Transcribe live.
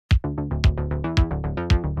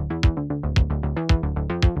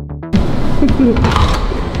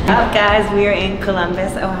Up guys, we are in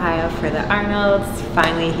Columbus, Ohio for the Arnold's.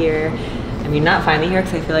 Finally here. I mean, not finally here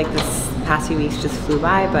because I feel like this past few weeks just flew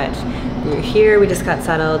by, but we were here. We just got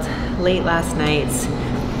settled late last night.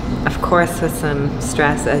 Of course, with some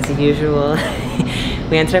stress as usual.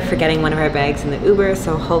 We ended up forgetting one of our bags in the Uber,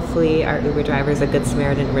 so hopefully our Uber driver is a good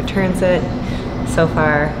Samaritan and returns it. So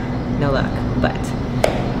far, no luck, but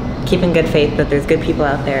keep in good faith that there's good people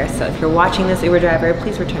out there. So if you're watching this Uber driver,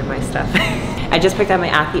 please return my stuff. I just picked up my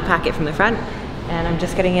athlete packet from the front and I'm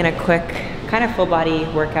just getting in a quick kind of full body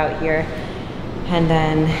workout here and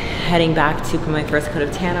then heading back to put my first coat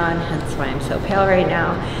of tan on. That's why I'm so pale right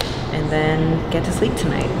now, and then get to sleep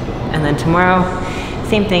tonight. And then tomorrow,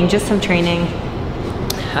 same thing, just some training.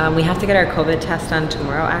 We have to get our COVID test done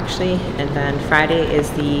tomorrow actually, and then Friday is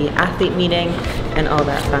the athlete meeting and all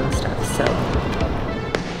that fun stuff. So.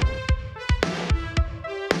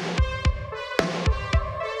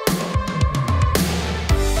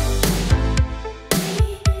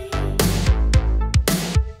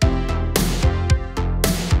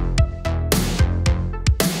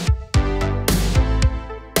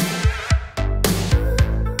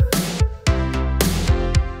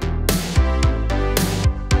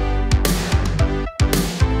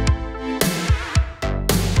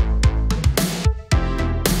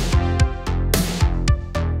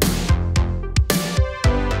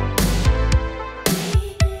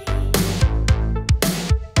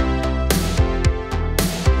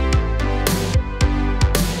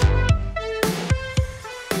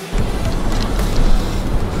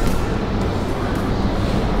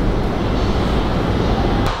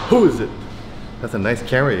 Who is it? That's a nice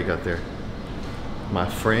camera you got there. My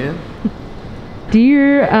friend. Do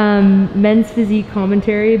your men's physique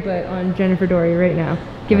commentary, but on Jennifer Dorie right now.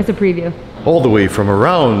 Give us a preview. All the way from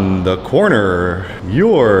around the corner,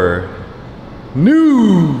 your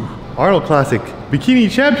new Arnold Classic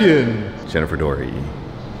bikini champion, Jennifer Dorie.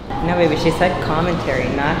 No, baby, she said commentary,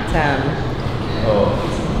 not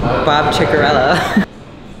Bob Ciccarello.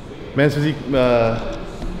 Men's physique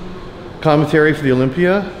commentary for the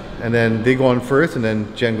Olympia. And then they go on first, and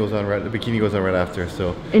then Jen goes on right. The bikini goes on right after.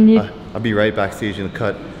 So I'll be right backstage in the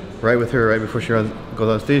cut, right with her, right before she goes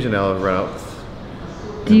on stage, and I'll run out.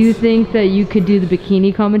 Do you think that you could do the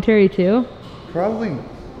bikini commentary too? Probably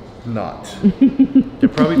not.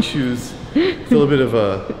 They'd probably choose. Feel a bit of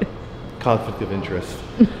a conflict of interest.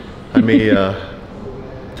 I may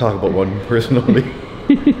talk about one person only.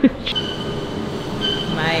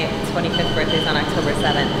 My 25th birthday is on October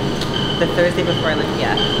 7th. The Thursday before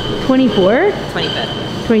Olympia. 24? 25th.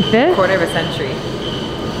 25th? Quarter of a century.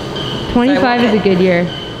 25 is a good year.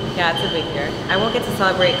 Yeah, it's a big year. I won't get to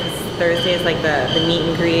celebrate because Thursday is like the meet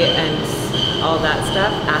and greet and all that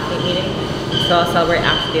stuff, athlete meeting. So I'll celebrate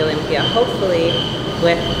after the Olympia, hopefully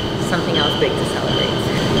with something else big to celebrate.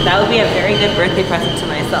 That would be a very good birthday present to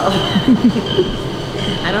myself.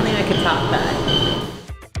 I don't think I could top that.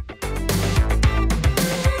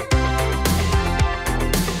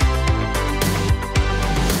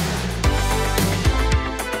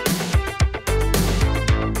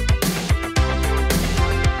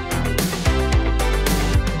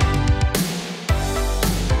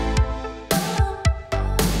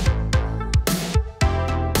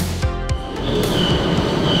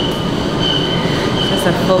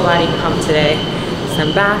 A full body pump today.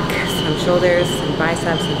 Some back, some shoulders, some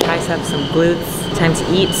biceps, some triceps, some glutes. Time to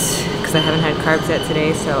eat because I haven't had carbs yet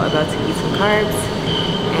today, so about to eat some carbs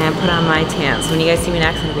and put on my tan. So when you guys see me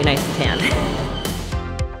next, I'm gonna be nice and tan.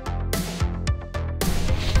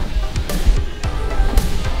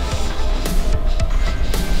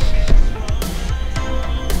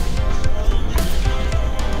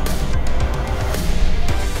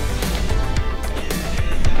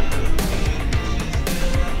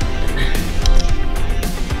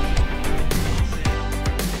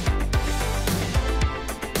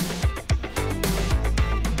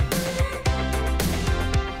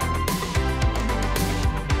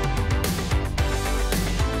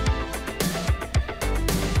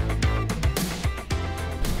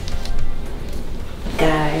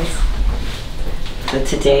 Guys, so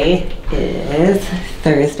today is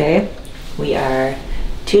Thursday. We are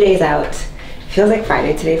 2 days out. Feels like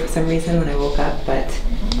Friday today for some reason when I woke up, but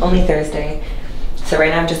only Thursday. So right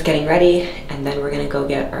now I'm just getting ready, and then we're gonna go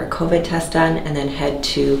get our COVID test done and then head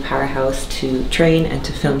to Powerhouse to train and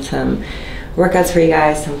to film some workouts for you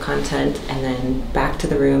guys, some content, and then back to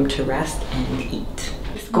the room to rest and eat.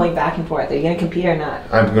 Just going back and forth. Are you gonna compete or not?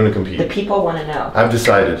 I'm gonna compete. The people wanna know. I've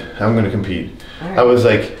decided I'm gonna compete. Right. I was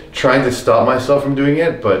like trying to stop myself from doing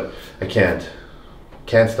it, but I can't.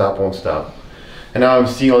 Can't stop, won't stop. And now I'm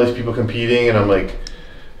seeing all these people competing, and I'm like,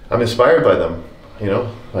 I'm inspired by them, you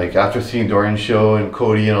know? Like after seeing Dorian's show and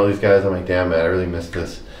Cody and all these guys, I'm like, damn man, I really missed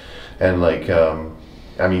this. And like, I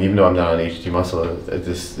mean, even though I'm not on HT Muscle,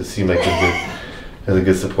 it seemed like there's a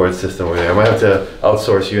good support system over there. I might have to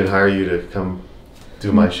outsource you and hire you to come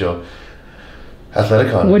do my show.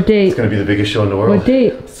 Athleticon. What date? It's going to be the biggest show in the world. What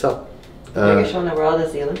date? What's up? The biggest show in the world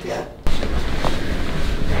is the Olympia.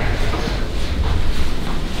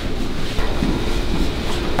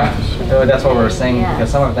 So that's what we're saying,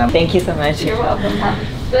 because some of them... Thank you so much. You're welcome.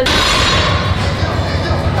 Good.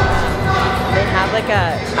 They have like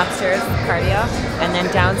a upstairs cardio, and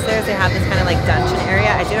then downstairs they have this kind of like dungeon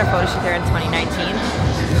area. I did a photo shoot there in 2019,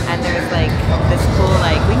 and there's like this cool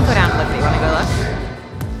like, we can go down and look. You want to go look?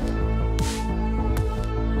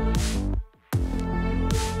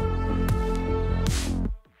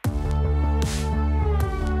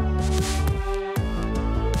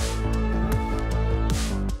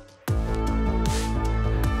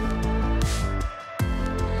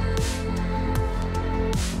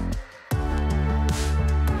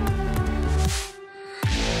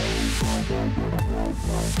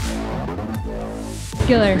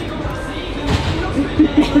 Killer. You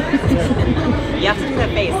have to do the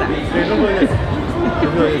face.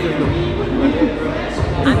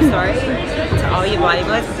 I'm sorry to all you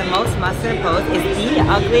bodybuilders, but the most muscular pose is the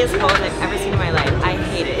ugliest pose I've ever seen in my life. I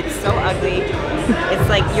hate it. It's so ugly. It's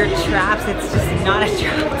like your traps. It's just not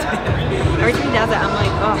attractive. Every time he does it, I'm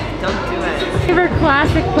like, oh, don't do it. Favorite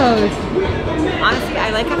classic pose? Honestly,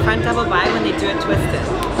 I like a front double bi when they do it twisted.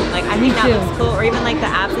 Like, I think that looks cool. Or even like the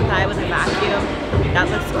abs and thigh with a vacuum. That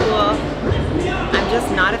looks cool. I'm just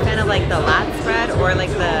not a fan of like the lat spread or like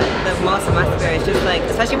the most muscular. It's just like,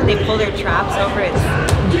 especially when they pull their traps over, it's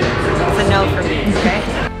a no for me, okay?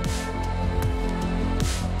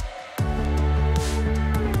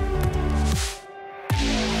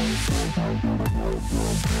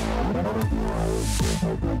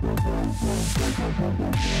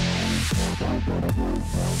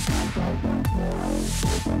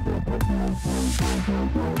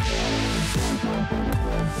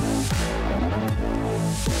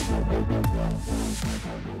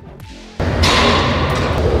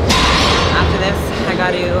 After this, I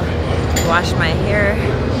got to wash my hair,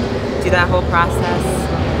 do that whole process,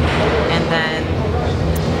 and then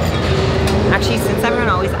actually, since everyone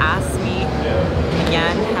always asks me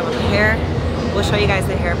again about the hair, we'll show you guys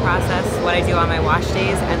the hair process, what I do on my wash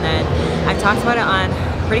days, and then I've talked about it on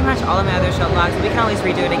pretty much all of my other show vlogs. We can always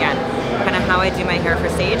redo it again, kind of how I do my hair for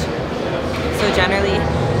stage. So generally,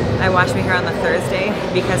 I wash my hair on the Thursday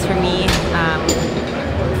because for me,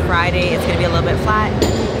 Friday it's going to be a little bit flat.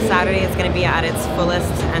 Saturday it's going to be at its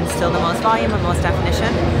fullest and still the most volume and most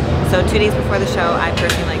definition. So 2 days before the show, I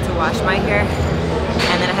personally like to wash my hair,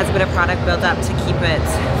 and then it has a bit of product build up to keep it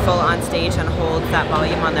full on stage and hold that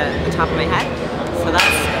volume on the top of my head. So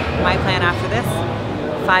that's my plan after this.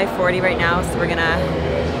 5:40 right now, so we're gonna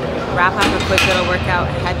wrap up a quick little workout,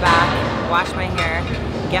 head back, wash my hair,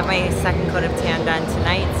 get my second coat of tan done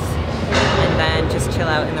tonight, and then just chill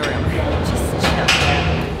out in the room. Just chill.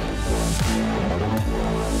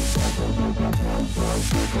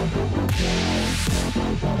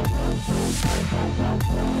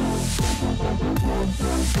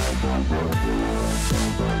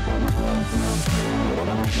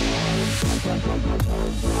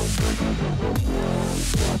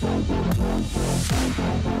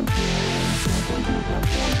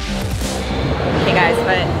 Okay guys,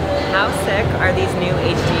 but how sick are these new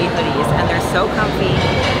HD hoodies? And they're so comfy.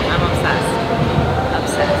 I'm obsessed.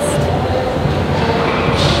 Obsessed.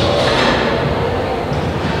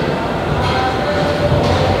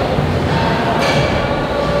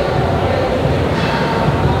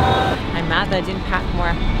 I'm mad that I didn't pack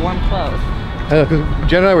more warm clothes. I know, because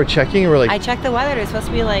Jen and I were checking and we're like... I checked the weather. It's supposed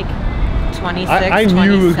to be like 26, I knew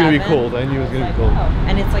 27. it was going to be cold. I knew it was going to be cold. Oh,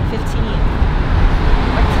 and it's like 15.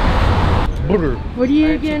 Butter. What are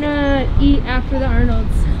you gonna eat after the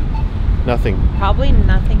Arnold's? Nothing. Probably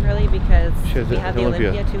nothing really because She has we the have the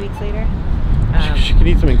Olympia. 2 weeks later. She can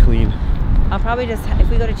eat something clean. I'll probably just, if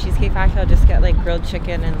we go to Cheesecake Factory, I'll just get like grilled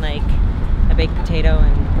chicken and like a baked potato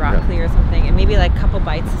and broccoli or something, and maybe like a couple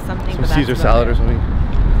bites of something. Some Caesar salad or something.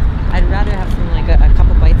 I'd rather have some like a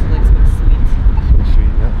couple bites of like something sweet. Something sweet,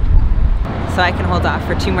 yeah. So I can hold off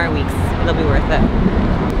for 2 more weeks. It'll be worth it.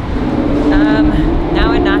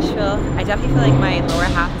 Now in Nashville, I definitely feel like my lower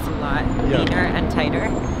half is a lot leaner and tighter,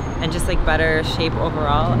 and just like better shape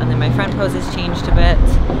overall. And then my front pose has changed a bit.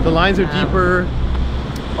 The lines are deeper.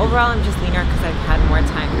 Overall, I'm just leaner because I've had more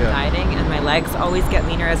time dieting, and my legs always get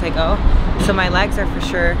leaner as I go. So my legs are for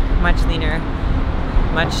sure much leaner,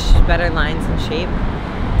 much better lines and shape.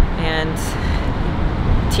 And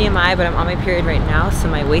TMI, but I'm on my period right now, so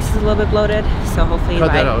my waist is a little bit bloated. So hopefully Cut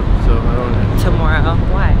that out, so I don't. tomorrow.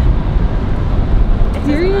 Why? It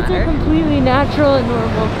Periods doesn't are matter. completely natural and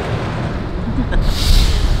normal.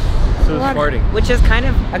 So is farting. Which is kind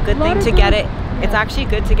of a good thing of to get it. girls- It's actually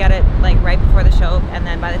good to get it like right before the show, and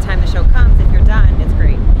then by the time the show comes, if you're done, it's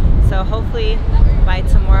great. So hopefully by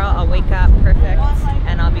tomorrow I'll wake up perfect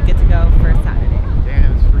and I'll be good to go for Saturday.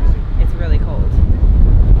 Damn, it's freezing. It's really cold.